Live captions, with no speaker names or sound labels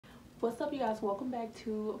What's up, you guys? Welcome back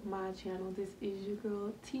to my channel. This is your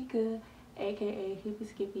girl Tika, aka Hippie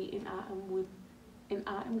Skippy, and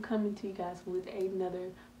I am coming to you guys with another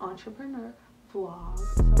entrepreneur vlog.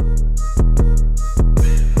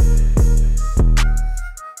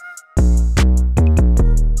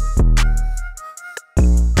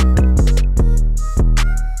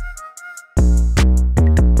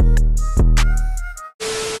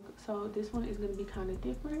 So this one is going to be kind of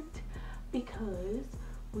different because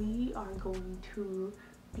we are going to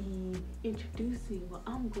be introducing,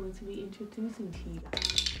 I'm going to be introducing to you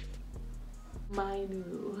guys my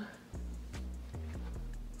new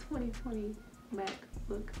 2020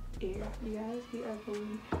 MacBook Air. You guys, we are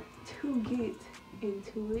going to get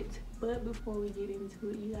into it, but before we get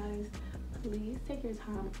into it, you guys, please take your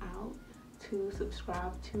time out to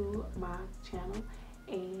subscribe to my channel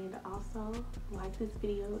and also like this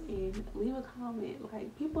video and leave a comment.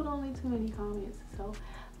 Like, people don't leave too many comments, so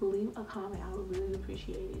leave a comment. I would really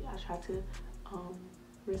appreciate it. I try to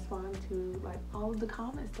respond to like all of the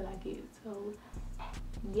comments that I get, so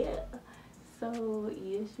yeah. So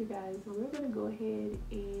yes, you guys, we're gonna go ahead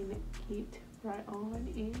and get right on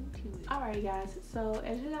into it. Alright guys, so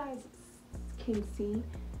as you guys can see,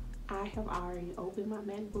 I have already opened my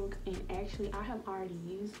MacBook, and actually I have already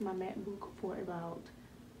used my MacBook for about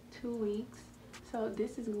 2 weeks. So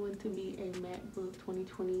this is going to be a MacBook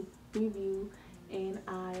 2020 review, and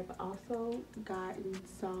I've also gotten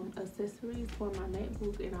some accessories for my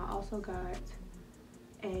MacBook, and I also got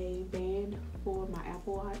a band for my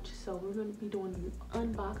Apple Watch. So we're going to be doing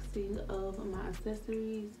an unboxing of my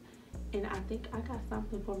accessories, and I think I got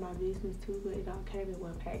something for my business too, but it all came in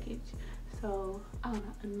one package. So I don't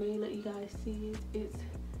know, I may let you guys see it. It's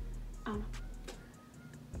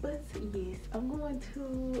but yes, I'm going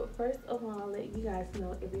to first of all let you guys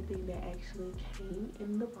know everything that actually came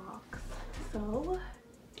in the box. So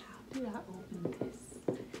how did I open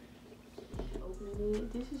this? Opening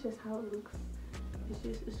it, this is just how it looks. It's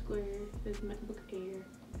just a square, this MacBook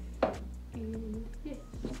Air, and yes.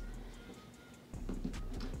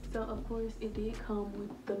 So of course it did come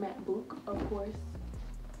with the MacBook, of course.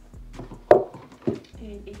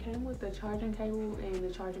 And it came with the charging cable and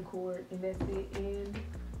the charging cord, and that's it. And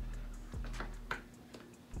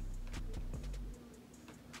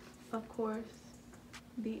of course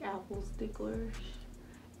the Apple stickers.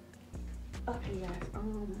 Okay guys,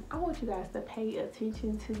 I want you guys to pay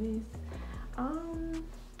attention to this.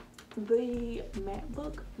 The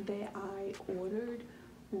MacBook that I ordered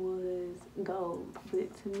was gold,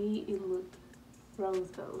 but to me it looked rose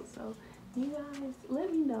gold. So you guys, let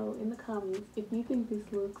me know in the comments if you think this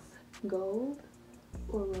looks gold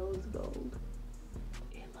or rose gold.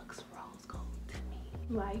 It looks rose gold to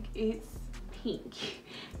me. Like, it's pink.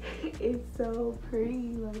 It's so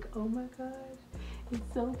pretty. Like, oh my gosh,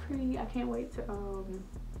 it's so pretty. I can't wait to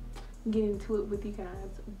get into it with you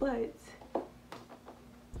guys. But yes,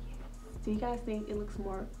 do you guys think it looks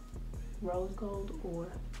more rose gold or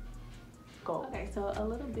gold? Okay, so a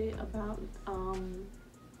little bit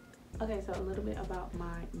about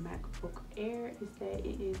my MacBook Air is that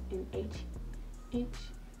it is an 8-inch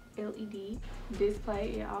LED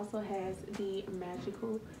display. It also has the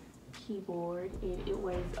magical keyboard, and it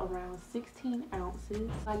weighs around 16 ounces.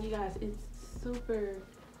 Like, you guys, it's super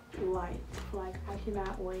light. Like, I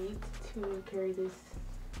cannot wait to carry this.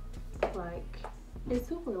 Like, it's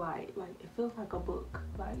super light. Like, it feels like a book,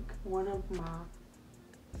 like one of my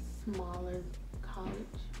smaller college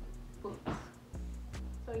books.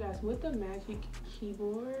 So guys, with the magic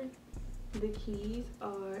keyboard, the keys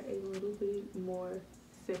are a little bit more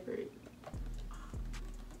separate.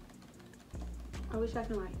 I wish I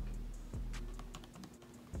could like.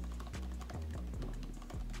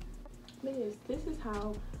 But yes, this is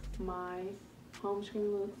how my home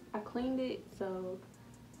screen looks. I cleaned it, so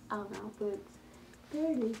I don't know, but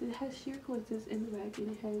there it is. It has sheer glitters in the back,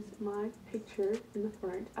 and it has my picture in the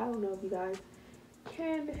front. I don't know if you guys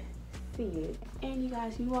can see it. And you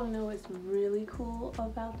guys, you want to know what's really cool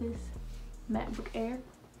about this MacBook Air?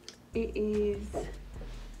 It is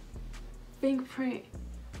fingerprint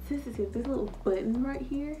sensitive. This little button right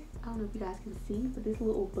here, I don't know if you guys can see, but this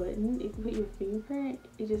little button, if you put your fingerprint,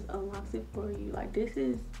 it just unlocks it for you. Like, this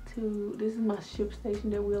is my ship station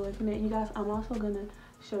that we're looking at. You guys, I'm also gonna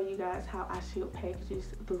show you guys how I ship packages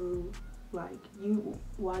through, like,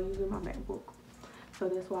 while using my MacBook. So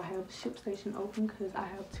that's why I have ship station open, because I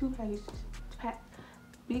have two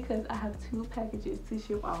packages to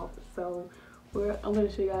ship off. So I'm going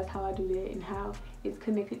to show you guys how I do that and how it's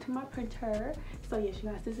connected to my printer. So yes, you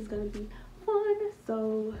guys, this is going to be fun.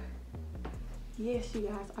 So yes, you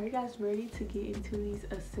guys, are you guys ready to get into these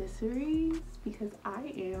accessories? Because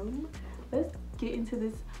I am. Let's get into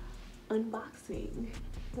this unboxing.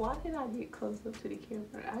 Why did I get close up to the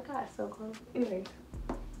camera? I got so close. Anyways,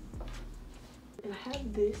 and I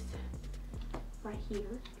have this right here.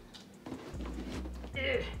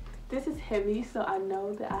 Ugh. This is heavy, so I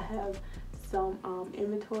know that I have some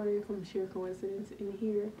inventory from sheer coincidence in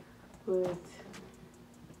here, but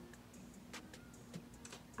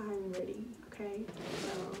I'm ready. Okay, so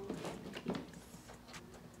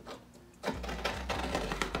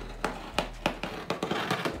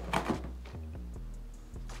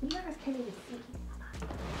you guys can't even see.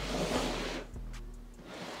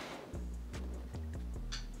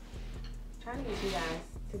 I'm trying to get you guys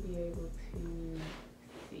to be able to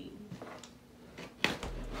see.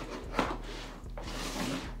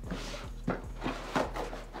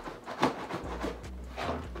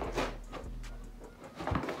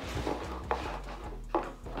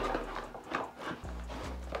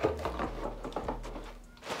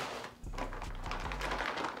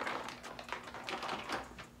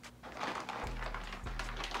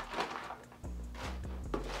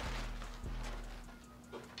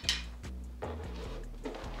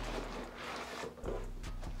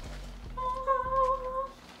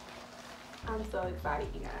 I'm so excited,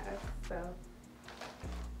 you guys. So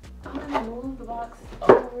I'm gonna move the box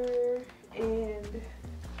over and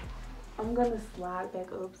I'm gonna slide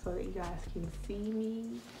back up so that you guys can see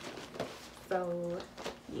me. So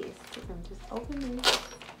yes, I'm just opening this.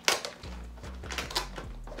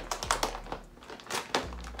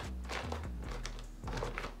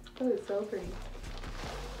 Oh, it's so pretty.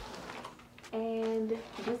 And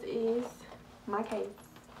this is my case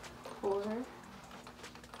for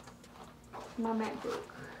my MacBook,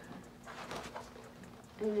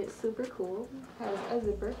 and it's super cool. Has a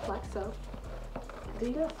zipper like so. Do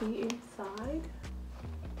you guys see inside?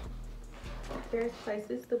 There's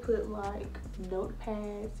places to put like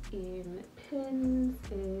notepads and pens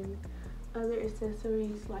and other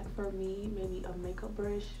accessories, like for me maybe a makeup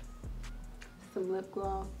brush, some lip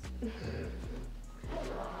gloss.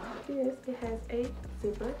 Yes, it has a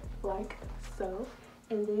zipper like so,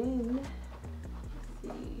 and then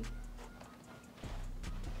let's see.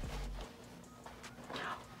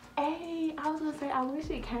 Hey, I was gonna say I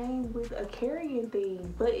wish it came with a carrying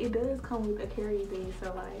thing, but it does come with a carrying thing.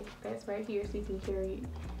 So like that's right here, so you can carry it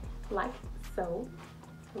like so.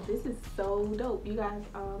 So this is so dope, you guys.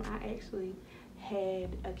 I actually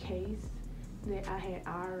had a case that I had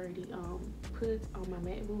already put on my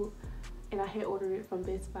MacBook, and I had ordered it from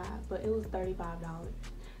Best Buy, but it was $35.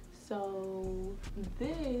 So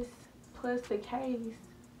this plus the case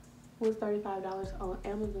was $35 on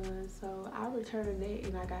Amazon. So I returned it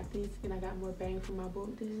and I got this, and I got more bang for my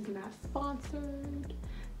buck. This is not sponsored.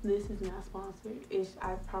 This is not sponsored. It's,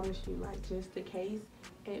 I promise you, like just the case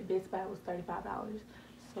at Best Buy was $35.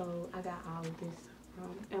 So I got all of this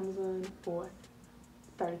from Amazon for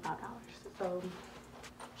 $35. So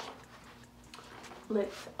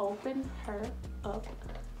let's open her up.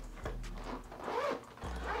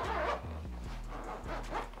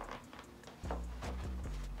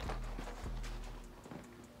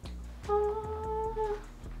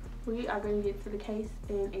 We are going to get to the case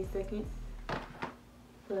in a second,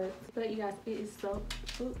 but you guys, it is so,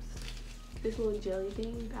 oops, this little jelly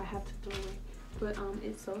thing I have to throw away, but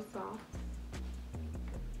it's so soft,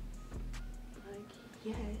 like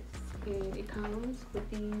yes, and it comes with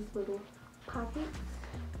these little pockets,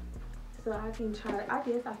 so I can try, I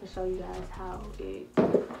guess I can show you guys how it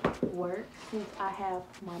works since I have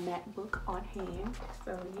my MacBook on hand.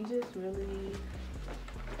 So you just really,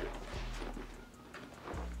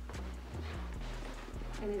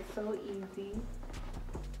 and it's so easy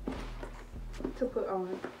to put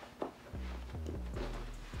on.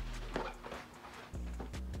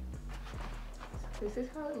 So this is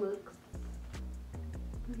how it looks.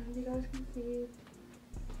 I don't know if you guys can see it.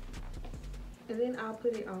 And then I'll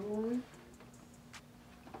put it on.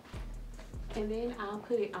 And then I'll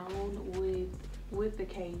put it on with the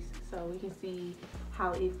case, so we can see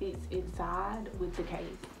how it fits inside with the case.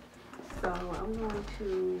 So I'm going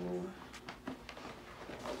to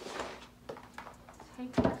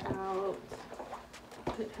take her out,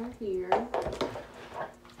 put her here,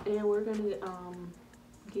 and we're gonna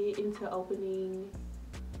get into opening.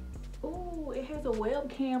 Oh, it has a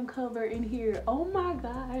webcam cover in here. Oh my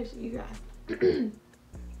gosh, you guys.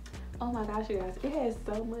 Oh my gosh, you guys, it has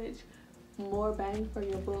so much more bang for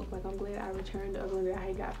your buck. Like, I'm glad I returned the other one that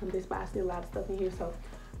I got from Best Buy. Still a lot of stuff in here, so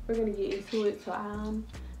we're gonna get into it. So I'm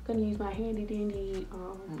gonna use my handy dandy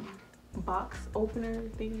box opener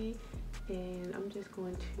thingy, and I'm just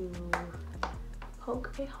going to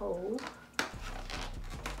poke a hole.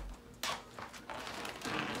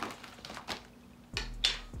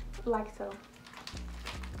 Like so.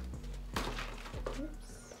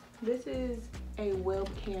 Oops. This is a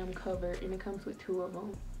webcam cover and it comes with 2 of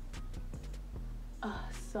them.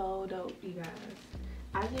 So dope, you guys.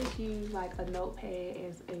 I just use like a notepad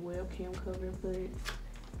as a webcam cover, but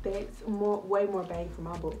that's way more bang for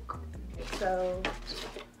my book. So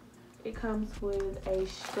it comes with a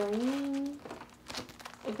screen.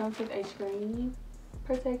 It comes with a screen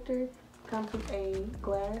protector. It comes with a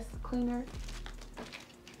glass cleaner.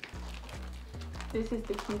 This is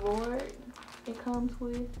the keyboard. It comes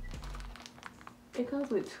with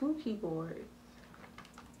 2 keyboards.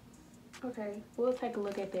 Okay, we'll take a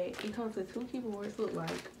look at that. It comes with 2 keyboards, look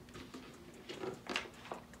like.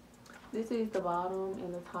 This is the bottom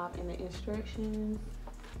and the top and the instructions.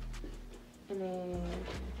 And then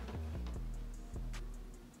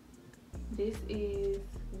this is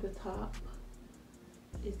the top.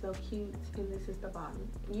 It's so cute. And this is the bottom.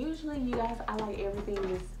 Usually, you guys, I like everything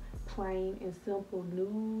is plain and simple,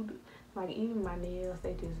 nude. Like even my nails,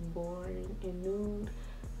 they just boring and nude.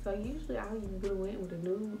 So usually I would have went with a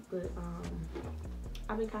nude, but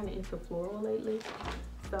I've been kind of into floral lately.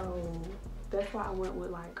 So that's why I went with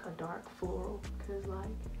like a dark floral, cause like,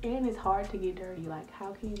 and it's hard to get dirty. Like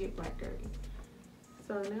how can you get black dirty?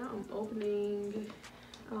 So now I'm opening,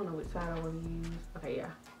 I don't know which side I want to use. Okay, yeah,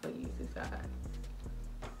 I'll use this side.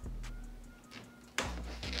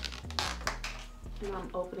 And I'm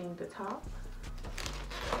opening the top,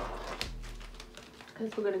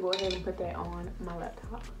 because we're going to go ahead and put that on my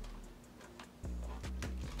laptop.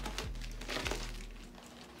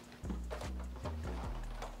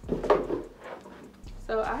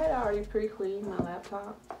 So I had already pre-cleaned my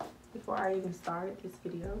laptop before I even started this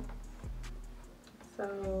video.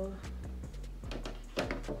 So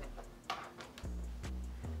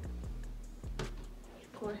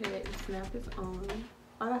go ahead and snap this on.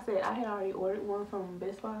 Like I said, I had already ordered one from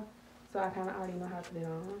Best Buy, so I kind of already know how to put it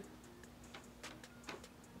on.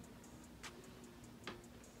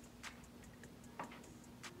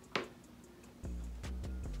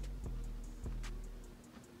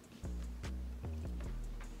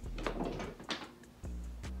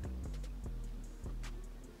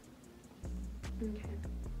 Okay.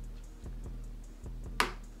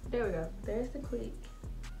 There we go. There's the click.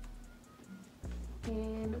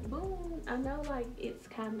 And boom, I know like it's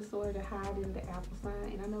kind of sort of hiding the Apple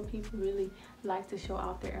sign, and I know people really like to show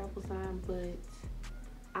off their Apple sign, but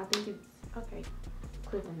I think it's okay.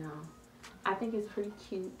 Clicking now. I think it's pretty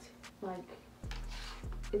cute. Like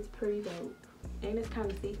it's pretty dope, and it's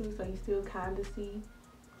kind of see-through, so you still kind of see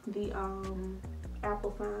the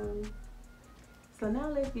Apple sign. So now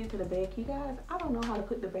let's get to the back, you guys. I don't know how to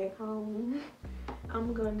put the back on.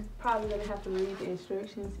 I'm probably gonna have to read the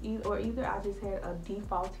instructions, either I just had a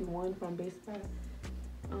defaulty one from Best Buy,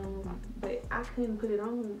 but I couldn't put it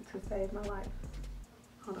on to save my life.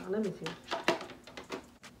 Hold on, let me see.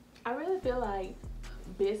 I really feel like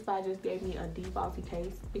Best Buy just gave me a defaulty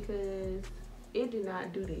case, because it did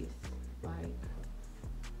not do this. Like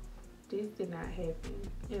this did not happen.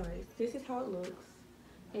 Anyways, this is how it looks,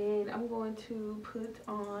 and I'm going to put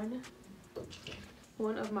on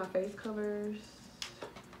one of my face covers.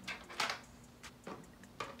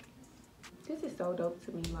 This is so dope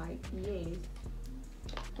to me, like, yes.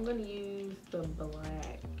 I'm gonna use the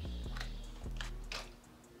black.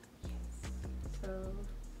 Yes. So,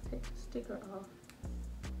 take the sticker off.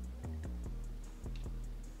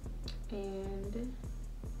 And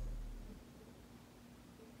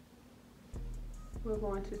we're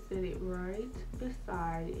going to set it right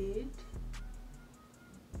beside it.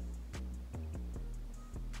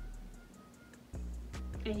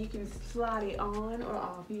 And you can slide it on or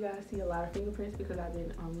off. You guys see a lot of fingerprints because I've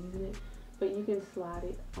been using it, but you can slide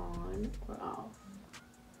it on or off.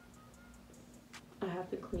 I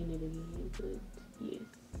have to clean it again, but yes.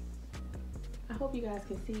 I hope you guys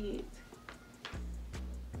can see it.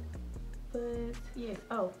 But yes,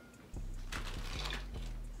 oh.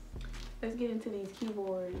 Let's get into these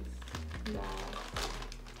keyboards, you guys.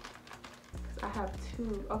 'Cause I have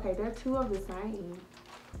 2. Okay, they're 2 of the same.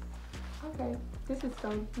 Okay, this is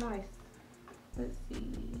so nice. Let's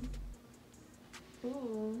see.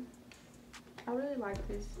 Ooh, I really like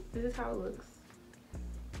this. This is how it looks.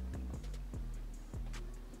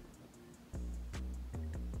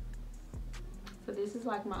 So this is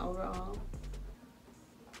like my overall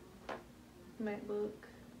MacBook.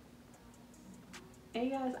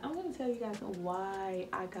 And guys, I'm gonna tell you guys why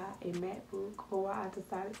I got a MacBook, or why I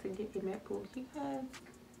decided to get a MacBook. You guys,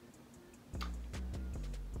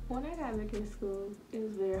 when I got back in school, it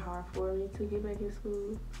was very hard for me to get back in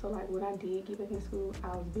school. So like when I did get back in school, I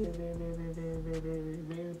was very, very, very, very, very, very, very, very,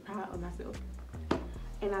 very proud of myself.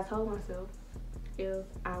 And I told myself if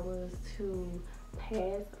I was to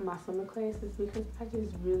pass my summer classes, because I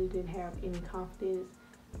just really didn't have any confidence.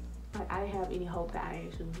 Like I didn't have any hope that I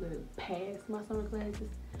actually would pass my summer classes.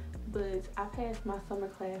 But I passed my summer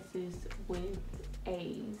classes with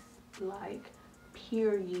A's, like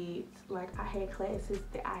period. Like I had classes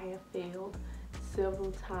that I had failed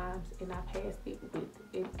several times and I passed it with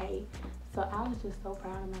an A. So I was just so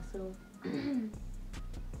proud of myself. And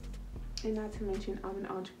not to mention I'm an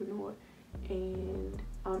entrepreneur and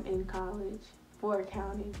I'm in college for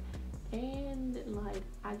accounting, and like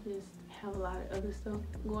I just have a lot of other stuff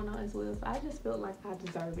going on as well. So I just felt like I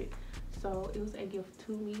deserve it. So it was a gift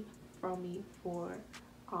to me, from me, for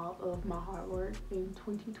all of my hard work in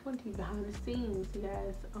 2020 behind the scenes, you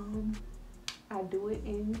guys. I do it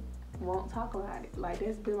and won't talk about it. Like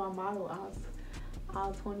that's been my motto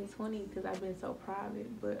all 2020 because I've been so proud of it.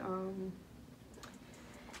 But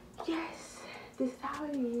yes, this is how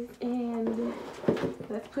it is, and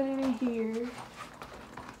let's put it in here.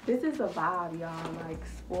 This is a vibe, y'all. Like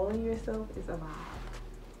spoiling yourself is a vibe.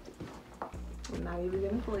 I'm not even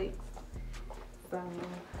gonna flex. So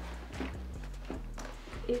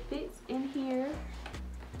it fits in here.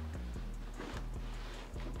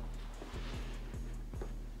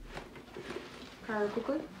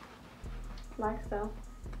 Perfectly, like so.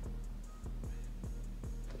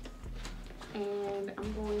 And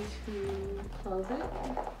I'm going to close it.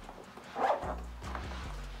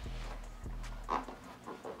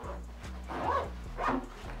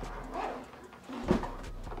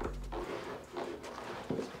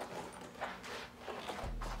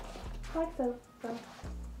 Like so. So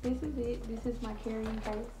this is it. This is my carrying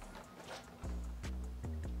case.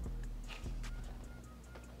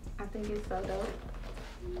 I think it's so dope.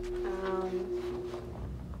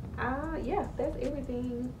 Yeah, that's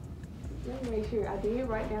everything. Let me make sure I did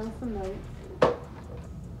write down some notes.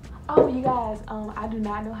 Oh, you guys, I do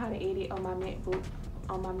not know how to edit on my MacBook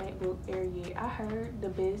Air yet. I heard the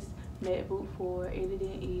best MacBook for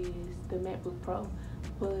editing is the MacBook Pro,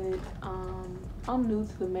 but I'm new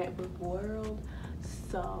to the MacBook world,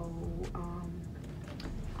 so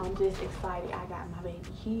I'm just excited. I got my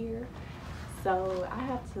baby here. So I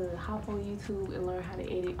have to hop on YouTube and learn how to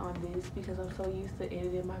edit on this because I'm so used to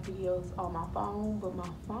editing my videos on my phone. But my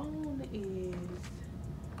phone is,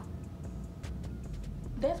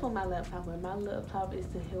 that's what my laptop is. My laptop is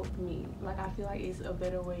to help me. Like I feel like it's a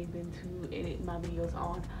better way than to edit my videos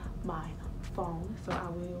on my phone. So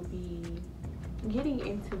I will be getting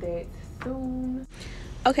into that soon.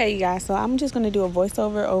 Okay, you guys, so I'm just gonna do a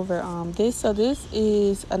voiceover over this. So this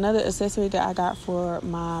is another accessory that I got for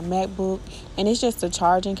my MacBook, and it's just a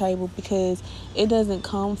charging cable because it doesn't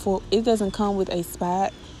come with a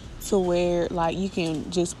spot to where like you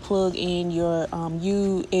can just plug in your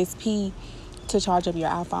USB to charge up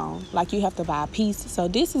your iPhone. Like you have to buy a piece. So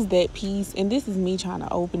this is that piece, and this is me trying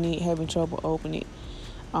to open it, having trouble opening it.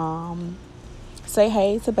 Say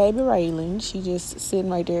hey to baby Raylan. She just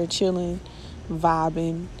sitting right there chilling,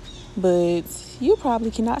 vibing, but you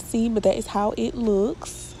probably cannot see, but that is how it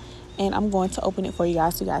looks. And I'm going to open it for you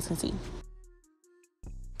guys so you guys can see.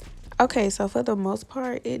 Okay, so for the most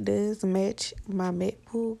part it does match my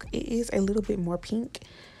MacBook. It is a little bit more pink,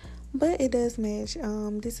 but it does match.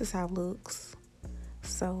 This is how it looks.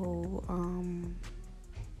 So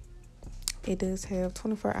it does have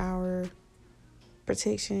 24-hour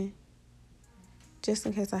protection just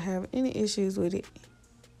in case I have any issues with it.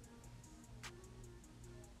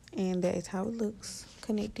 And that is how it looks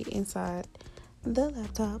connected inside the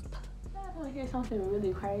laptop. You guys want to hear something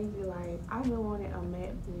really crazy? Like, I've been wanting a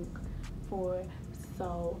MacBook for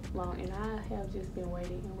so long, and I have just been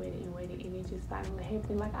waiting, and it just finally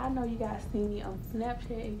happened. Like, I know you guys see me on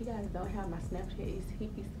Snapchat. If you guys don't have my Snapchat, it's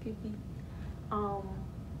Hippie Skippy.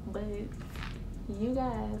 But you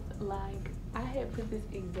guys, like, I had put this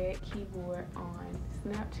exact keyboard on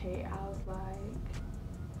Snapchat. I was like,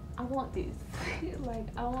 I want this. Like,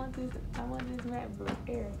 I want this MacBook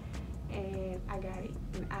Air, and I got it.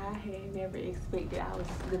 And I had never expected I was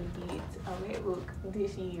gonna get a MacBook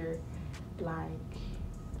this year. Like,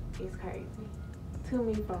 it's crazy to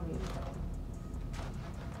me, from me.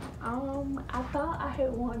 I thought I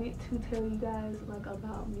had wanted to tell you guys like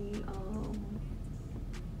about me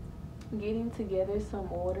getting together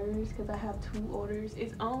some orders, because I have 2 orders.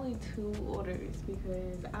 It's only 2 orders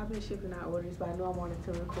because I've been shipping out orders, but I know I wanted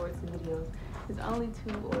to record some videos. It's only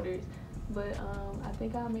 2 orders, But I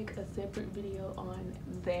think I'll make a separate video on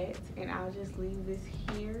that, and I'll just leave this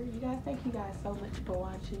here. You guys, thank you guys so much for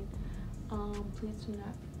watching. Please do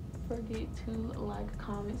not forget to like,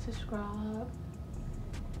 comment, subscribe.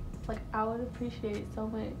 Like, I would appreciate it so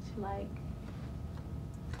much. Like,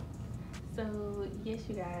 so yes,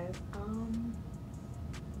 you guys,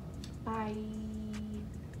 bye.